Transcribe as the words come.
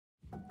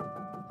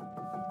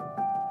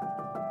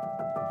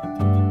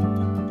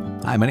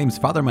Hi, my name is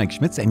Father Mike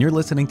Schmitz, and you're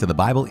listening to the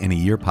Bible in a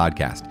Year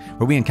podcast,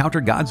 where we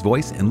encounter God's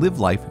voice and live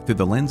life through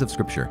the lens of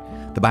Scripture.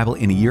 The Bible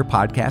in a Year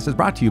podcast is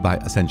brought to you by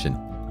Ascension.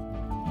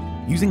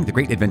 Using the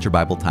Great Adventure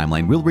Bible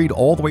timeline, we'll read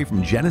all the way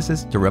from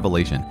Genesis to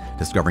Revelation,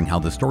 discovering how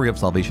the story of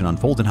salvation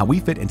unfolds and how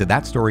we fit into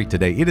that story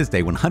today. It is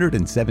day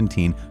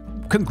 117.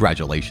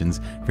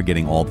 Congratulations for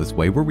getting all this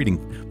way. We're reading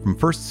from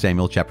 1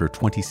 Samuel chapter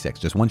 26,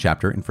 just one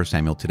chapter in 1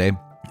 Samuel today,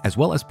 as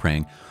well as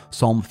praying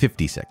Psalm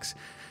 56.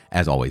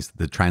 As always,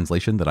 the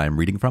translation that I am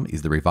reading from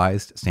is the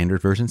Revised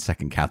Standard Version,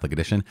 Second Catholic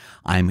Edition.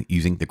 I'm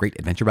using the Great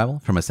Adventure Bible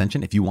from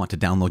Ascension. If you want to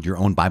download your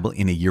own Bible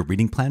in a Year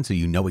reading plan so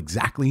you know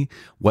exactly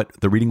what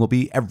the reading will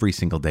be every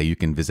single day, you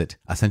can visit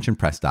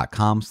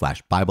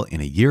ascensionpress.com/Bible in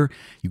a Year.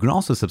 You can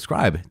also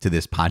subscribe to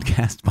this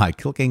podcast by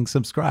clicking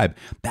subscribe.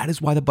 That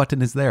is why the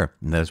button is there,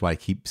 and that is why I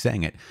keep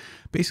saying it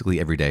basically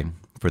every day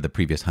for the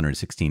previous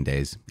 116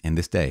 days, and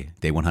this day,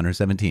 day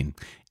 117,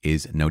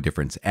 is no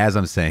difference. As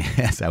I was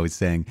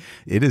saying,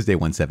 it is day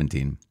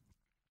 117.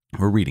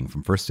 We're reading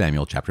from 1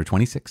 Samuel chapter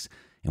 26,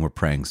 and we're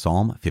praying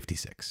Psalm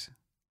 56.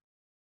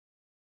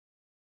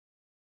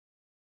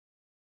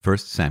 1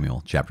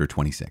 Samuel chapter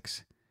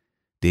 26.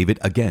 David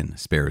again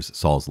spares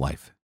Saul's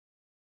life.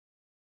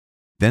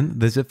 Then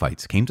the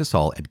Ziphites came to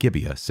Saul at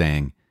Gibeah,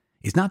 saying,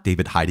 "Is not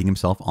David hiding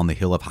himself on the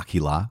hill of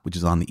Hachilah, which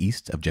is on the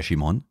east of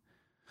Jeshimon?"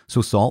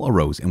 So Saul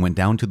arose and went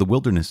down to the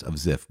wilderness of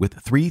Ziph with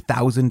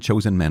 3,000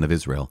 chosen men of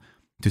Israel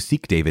to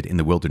seek David in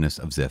the wilderness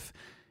of Ziph.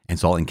 And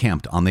Saul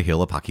encamped on the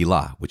hill of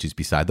Hachilah, which is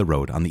beside the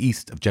road on the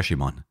east of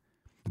Jeshimon.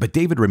 But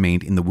David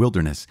remained in the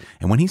wilderness,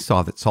 and when he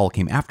saw that Saul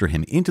came after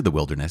him into the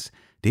wilderness,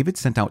 David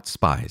sent out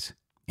spies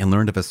and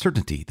learned of a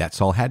certainty that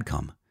Saul had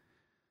come.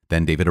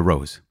 Then David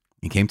arose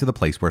and came to the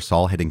place where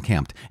Saul had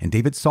encamped, and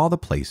David saw the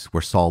place where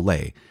Saul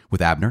lay,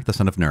 with Abner the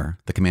son of Ner,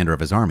 the commander of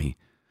his army.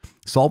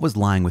 Saul was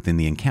lying within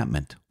the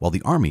encampment, while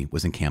the army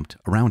was encamped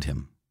around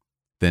him.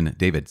 Then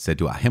David said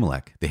to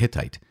Ahimelech the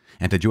Hittite,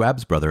 and to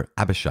Joab's brother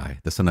Abishai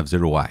the son of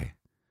Zeruiah,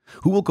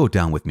 "Who will go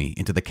down with me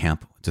into the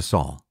camp to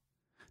Saul?"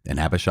 Then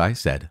Abishai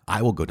said,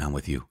 "I will go down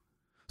with you."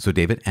 So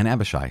David and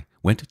Abishai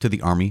went to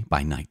the army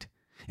by night,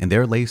 and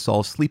there lay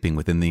Saul sleeping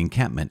within the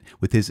encampment,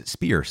 with his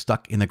spear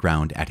stuck in the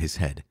ground at his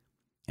head.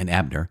 And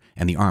Abner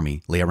and the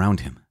army lay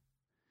around him.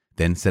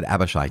 Then said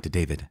Abishai to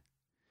David,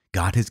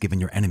 "God has given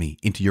your enemy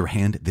into your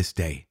hand this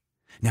day.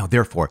 Now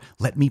therefore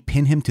let me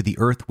pin him to the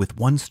earth with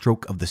one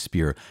stroke of the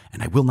spear,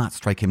 and I will not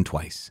strike him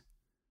twice."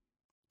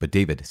 But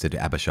David said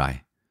to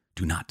Abishai,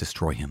 "Do not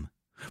destroy him,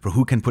 for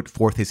who can put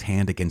forth his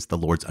hand against the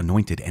Lord's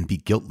anointed and be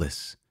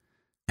guiltless?"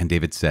 And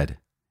David said,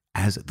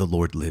 "As the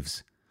Lord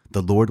lives,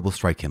 the Lord will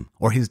strike him,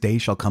 or his day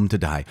shall come to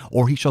die,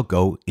 or he shall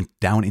go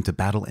down into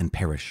battle and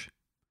perish.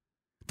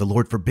 The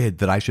Lord forbid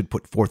that I should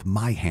put forth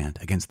my hand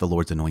against the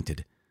Lord's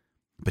anointed.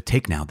 But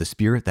take now the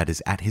spear that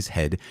is at his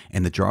head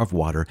and the jar of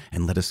water,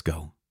 and let us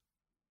go."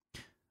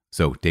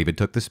 So David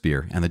took the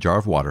spear and the jar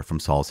of water from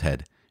Saul's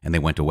head, and they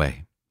went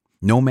away.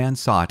 No man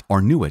saw it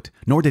or knew it,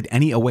 nor did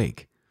any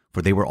awake,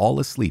 for they were all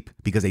asleep,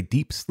 because a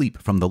deep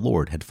sleep from the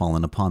Lord had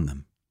fallen upon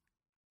them.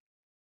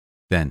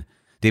 Then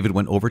David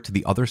went over to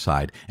the other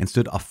side and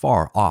stood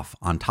afar off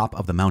on top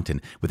of the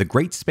mountain, with a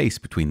great space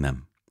between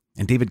them.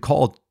 And David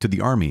called to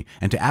the army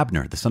and to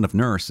Abner the son of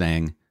Ner,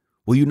 saying,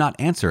 "Will you not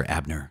answer,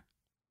 Abner?"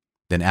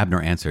 Then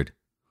Abner answered,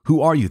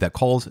 "Who are you that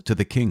calls to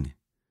the king?"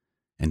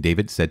 And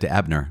David said to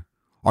Abner,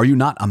 "Are you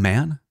not a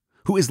man?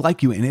 Who is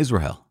like you in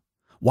Israel?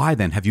 Why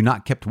then have you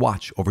not kept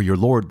watch over your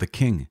lord the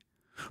king?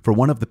 For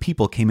one of the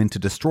people came in to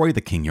destroy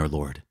the king your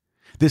lord.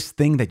 This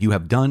thing that you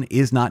have done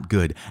is not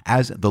good.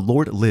 As the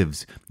Lord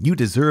lives, you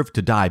deserve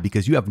to die,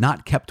 because you have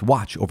not kept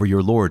watch over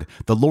your lord,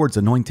 the Lord's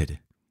anointed.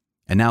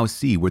 And now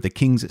see where the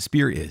king's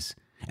spear is,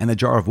 and the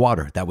jar of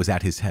water that was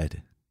at his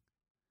head."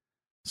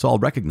 Saul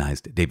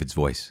recognized David's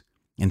voice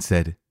and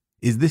said,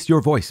 "Is this your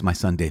voice, my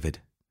son David?"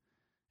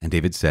 And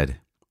David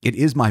said, "It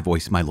is my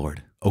voice, my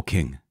lord, O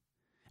king."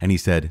 And he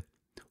said,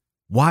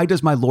 "Why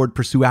does my lord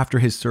pursue after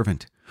his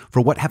servant?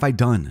 For what have I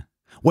done?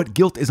 What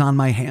guilt is on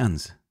my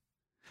hands?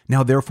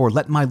 Now therefore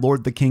let my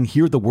lord the king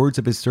hear the words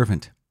of his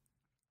servant.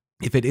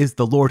 If it is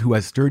the Lord who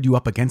has stirred you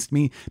up against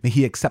me, may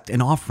he accept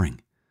an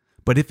offering.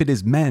 But if it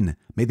is men,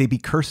 may they be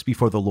cursed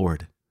before the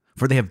Lord.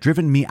 For they have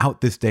driven me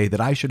out this day,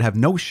 that I should have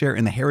no share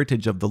in the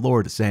heritage of the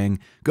Lord, saying,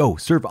 'Go,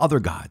 serve other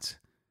gods.'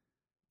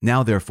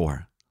 Now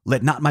therefore,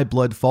 let not my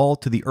blood fall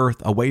to the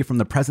earth away from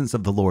the presence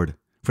of the Lord,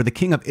 for the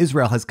king of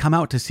Israel has come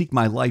out to seek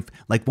my life,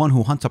 like one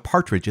who hunts a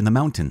partridge in the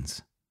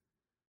mountains."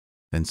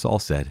 Then Saul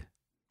said,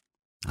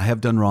 "I have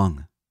done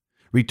wrong.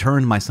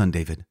 Return, my son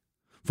David,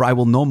 for I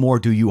will no more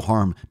do you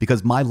harm,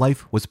 because my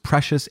life was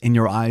precious in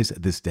your eyes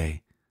this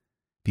day.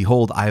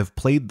 Behold, I have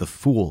played the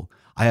fool.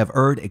 I have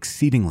erred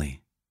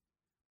exceedingly."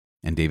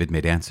 And David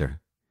made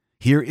answer,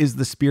 "Here is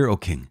the spear, O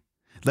king.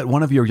 Let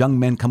one of your young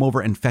men come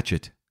over and fetch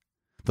it.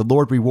 The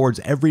Lord rewards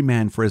every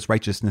man for his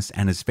righteousness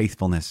and his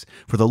faithfulness,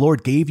 for the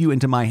Lord gave you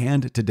into my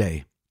hand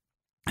today,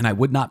 and I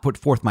would not put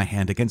forth my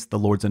hand against the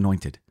Lord's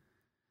anointed.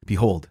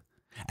 Behold,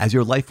 as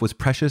your life was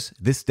precious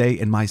this day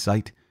in my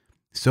sight,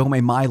 so may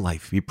my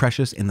life be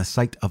precious in the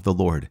sight of the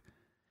Lord,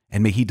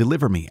 and may he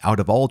deliver me out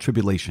of all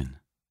tribulation.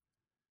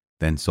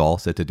 Then Saul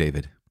said to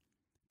David,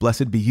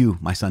 "Blessed be you,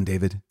 my son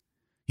David.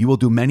 You will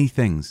do many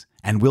things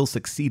and will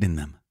succeed in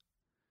them."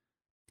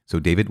 So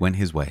David went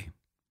his way,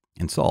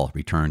 and Saul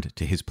returned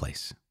to his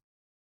place.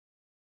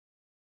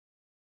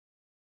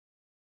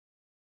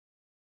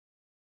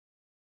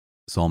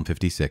 Psalm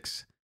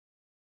 56.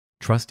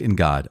 Trust in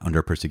God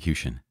under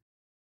persecution.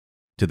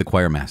 To the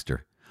choir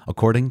master,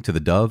 according to the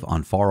dove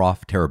on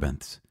far-off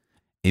terebinths,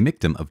 a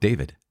miktam of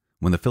David,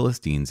 when the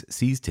Philistines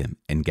seized him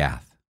in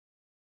Gath.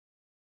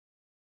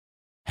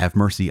 Have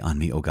mercy on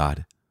me, O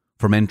God,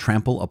 for men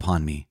trample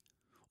upon me.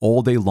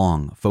 All day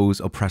long foes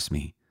oppress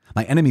me.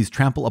 My enemies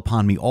trample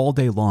upon me all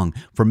day long,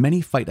 for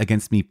many fight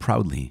against me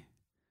proudly.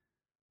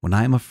 When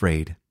I am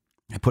afraid,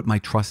 I put my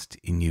trust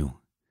in you,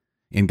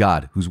 in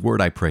God, whose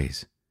word I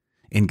praise.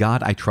 In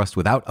God I trust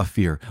without a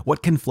fear.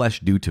 What can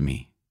flesh do to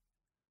me?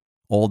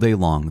 All day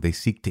long they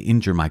seek to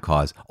injure my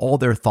cause. All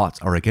their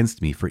thoughts are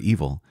against me for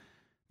evil.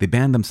 They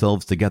band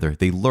themselves together.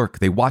 They lurk.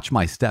 They watch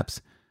my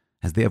steps.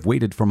 As they have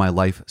waited for my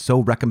life,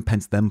 so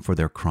recompense them for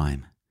their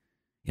crime.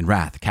 In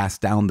wrath cast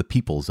down the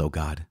peoples, O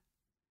God.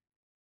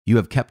 You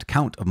have kept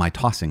count of my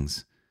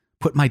tossings.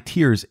 Put my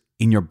tears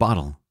in your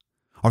bottle.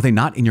 Are they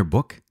not in your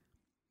book?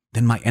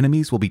 Then my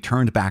enemies will be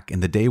turned back in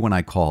the day when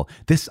I call.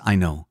 This I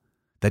know,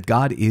 that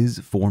God is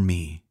for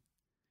me.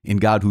 In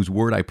God whose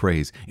word I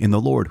praise, in the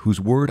Lord whose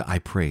word I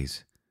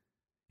praise.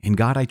 In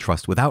God I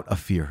trust without a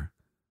fear.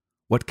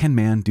 What can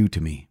man do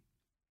to me?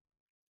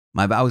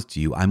 My vows to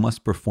you I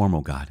must perform,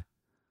 O God.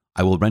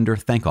 I will render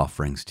thank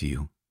offerings to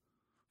you.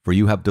 For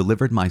you have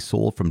delivered my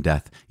soul from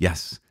death,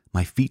 yes,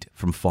 my feet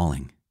from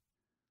falling,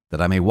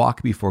 that I may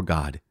walk before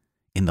God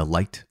in the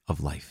light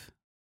of life.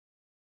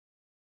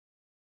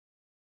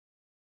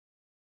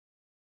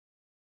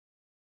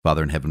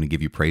 Father in heaven, we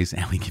give you praise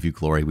and we give you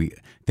glory. We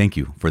thank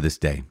you for this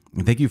day.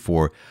 And thank you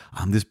for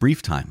this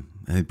brief time,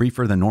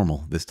 briefer than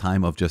normal, this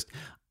time of just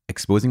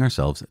exposing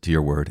ourselves to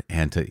your word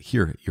and to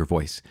hear your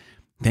voice.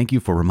 Thank you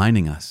for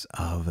reminding us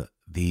of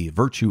the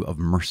virtue of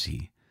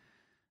mercy.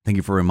 Thank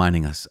you for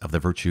reminding us of the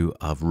virtue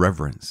of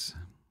reverence.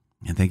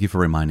 And thank you for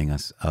reminding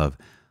us of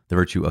the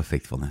virtue of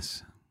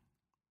faithfulness.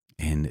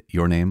 In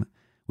your name,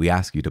 we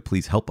ask you to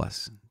please help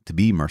us to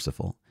be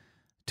merciful,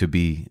 to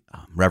be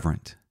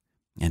reverent,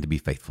 and to be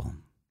faithful.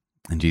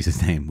 In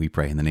Jesus' name we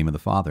pray, in the name of the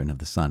Father, and of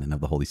the Son, and of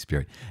the Holy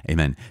Spirit.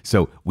 Amen.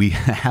 So we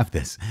have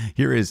this.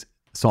 Here is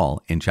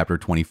Saul in chapter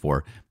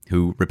 24,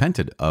 who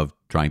repented of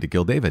trying to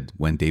kill David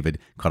when David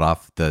cut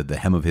off the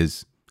hem of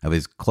his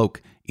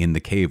cloak in the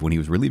cave when he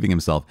was relieving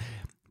himself.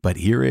 But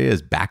here he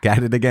is back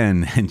at it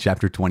again in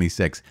chapter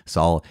 26,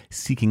 Saul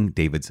seeking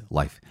David's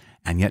life.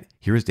 And yet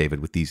here is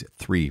David with these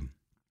three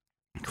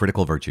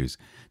critical virtues.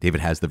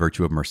 David has the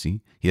virtue of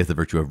mercy. He has the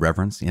virtue of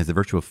reverence. He has the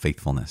virtue of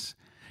faithfulness.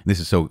 And this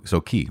is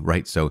so key,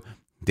 right? So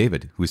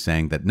David, who's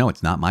saying that, no,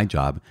 it's not my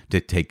job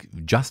to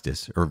take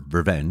justice or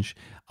revenge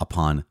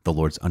upon the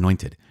Lord's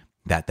anointed.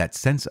 That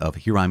sense of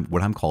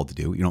what I'm called to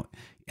do. You know,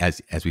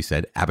 as we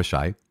said,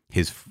 Abishai,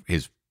 his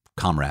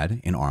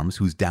comrade in arms,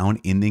 who's down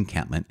in the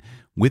encampment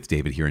with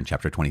David here in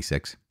chapter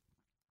 26,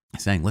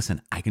 saying,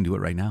 listen, I can do it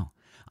right now.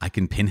 I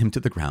can pin him to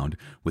the ground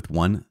with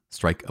one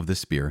strike of the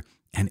spear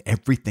and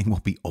everything will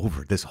be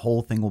over. This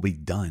whole thing will be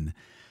done.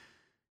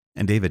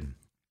 And David,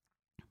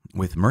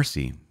 with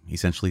mercy,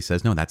 essentially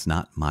says, no, that's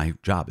not my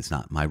job. It's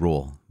not my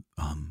role.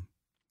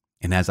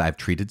 And as I've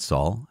treated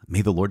Saul,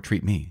 may the Lord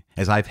treat me.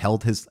 As I've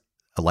held his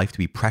life to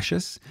be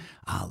precious,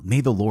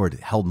 may the Lord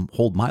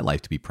hold my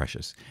life to be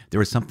precious.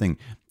 There is something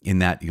in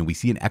that, we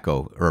see an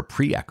echo, or a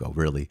pre-echo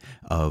really,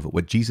 of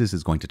what Jesus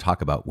is going to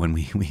talk about when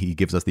he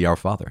gives us the Our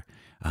Father.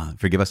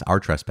 Forgive us our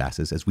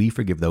trespasses as we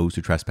forgive those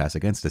who trespass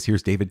against us.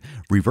 Here's David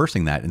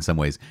reversing that in some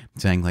ways,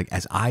 saying like,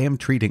 as I am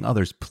treating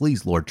others,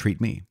 please, Lord, treat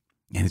me.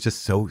 And it's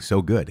just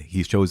so good.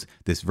 He shows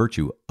this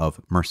virtue of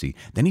mercy.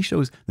 Then he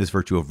shows this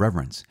virtue of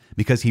reverence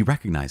because he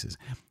recognizes,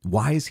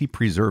 why is he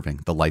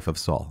preserving the life of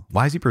Saul?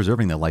 Why is he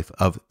preserving the life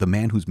of the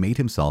man who's made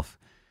himself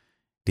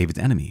David's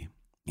enemy?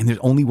 And there's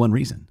only one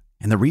reason.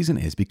 And the reason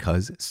is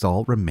because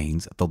Saul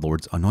remains the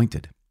Lord's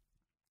anointed.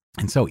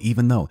 And so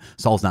even though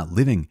Saul's not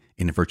living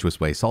in a virtuous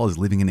way, Saul is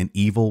living in an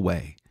evil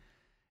way.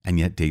 And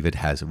yet David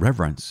has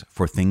reverence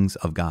for things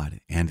of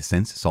God. And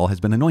since Saul has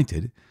been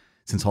anointed,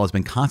 since Saul has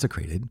been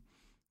consecrated,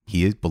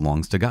 he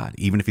belongs to God,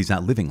 even if he's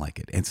not living like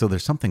it. And so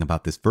there's something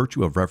about this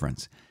virtue of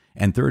reverence.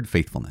 And third,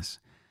 faithfulness.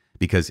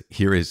 Because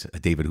here is a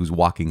David who's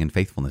walking in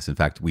faithfulness. In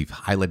fact, we've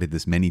highlighted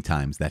this many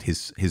times, that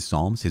his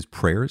psalms, his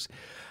prayers,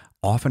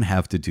 often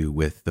have to do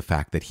with the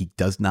fact that he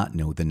does not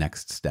know the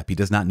next step. He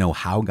does not know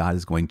how God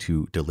is going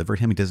to deliver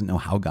him. He doesn't know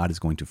how God is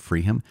going to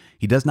free him.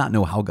 He does not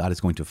know how God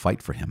is going to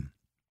fight for him.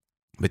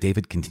 But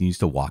David continues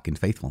to walk in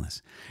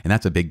faithfulness. And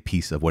that's a big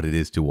piece of what it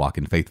is to walk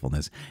in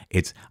faithfulness.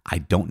 It's, I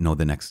don't know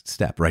the next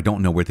step, or I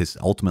don't know where this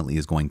ultimately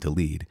is going to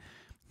lead,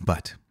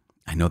 but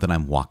I know that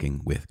I'm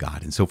walking with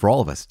God. And so for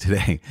all of us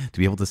today, to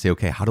be able to say,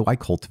 okay, how do I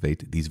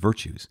cultivate these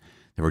virtues?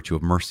 The virtue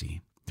of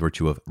mercy, the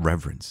virtue of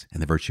reverence,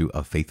 and the virtue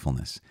of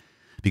faithfulness.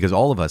 Because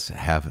all of us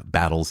have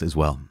battles as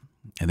well.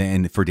 And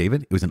then for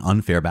David, it was an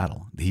unfair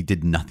battle. He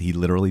did nothing. He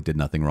literally did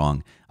nothing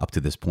wrong up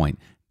to this point.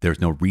 There's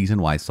no reason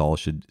why Saul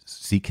should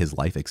seek his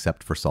life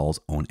except for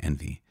Saul's own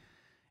envy.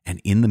 And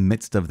in the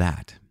midst of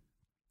that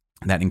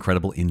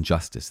incredible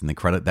injustice and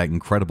that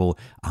incredible,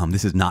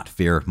 this is not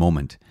fair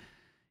moment,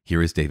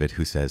 here is David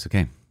who says,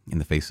 okay, in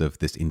the face of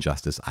this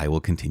injustice, I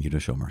will continue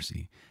to show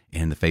mercy.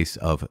 In the face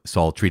of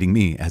Saul treating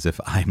me as if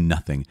I'm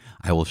nothing,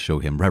 I will show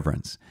him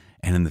reverence.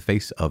 And in the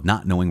face of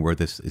not knowing where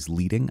this is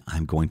leading,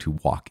 I'm going to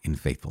walk in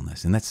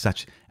faithfulness. And that's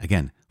such,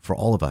 again, for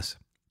all of us,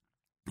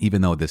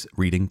 even though this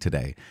reading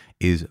today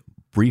is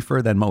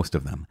briefer than most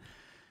of them,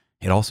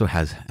 it also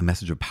has a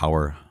message of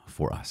power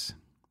for us.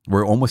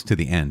 We're almost to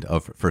the end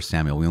of 1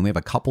 Samuel. We only have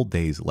a couple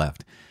days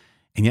left.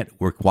 And yet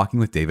we're walking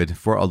with David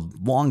for a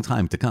long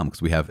time to come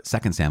because we have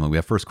 2 Samuel, we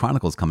have 1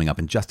 Chronicles coming up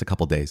in just a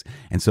couple days.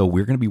 And so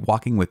we're going to be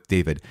walking with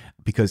David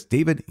because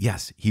David,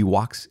 yes, he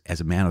walks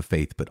as a man of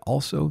faith, but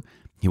also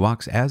he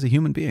walks as a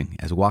human being,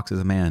 walks as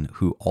a man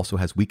who also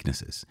has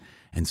weaknesses.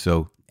 And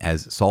so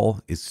as Saul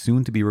is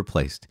soon to be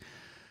replaced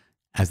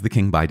as the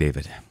king by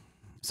David,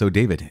 so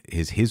David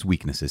is his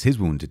weaknesses, his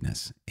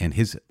woundedness, and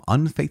his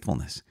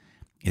unfaithfulness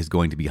is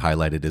going to be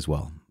highlighted as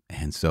well.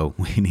 And so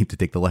we need to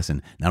take the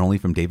lesson, not only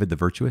from David the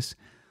virtuous,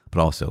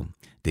 but also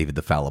David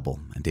the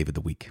fallible and David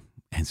the weak.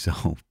 And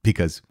so,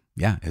 because,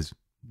 as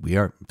we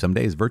are some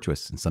days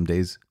virtuous and some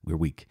days we're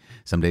weak.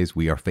 Some days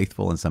we are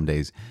faithful and some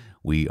days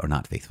we are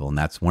not faithful. And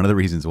that's one of the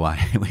reasons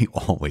why we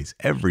always,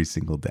 every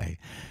single day,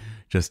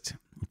 just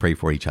pray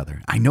for each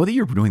other. I know that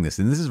you're doing this,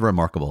 and this is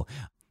remarkable,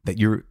 that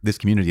you're this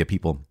community of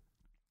people,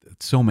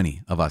 so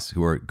many of us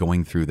who are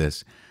going through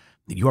this,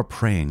 that you are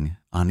praying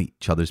on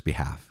each other's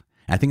behalf.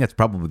 I think that's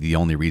probably the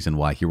only reason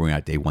why here we're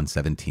at day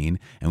 117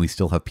 and we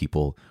still have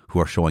people who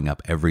are showing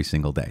up every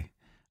single day.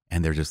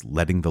 And they're just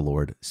letting the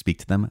Lord speak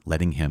to them,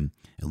 letting him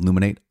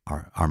illuminate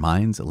our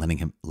minds, letting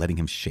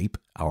him shape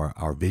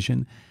our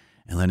vision,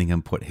 and letting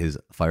him put his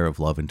fire of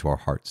love into our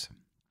hearts.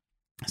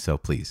 So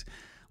please,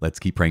 let's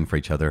keep praying for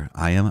each other.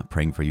 I am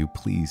praying for you.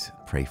 Please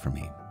pray for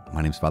me.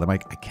 My name is Father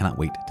Mike. I cannot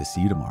wait to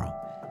see you tomorrow.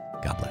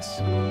 God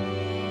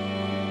bless.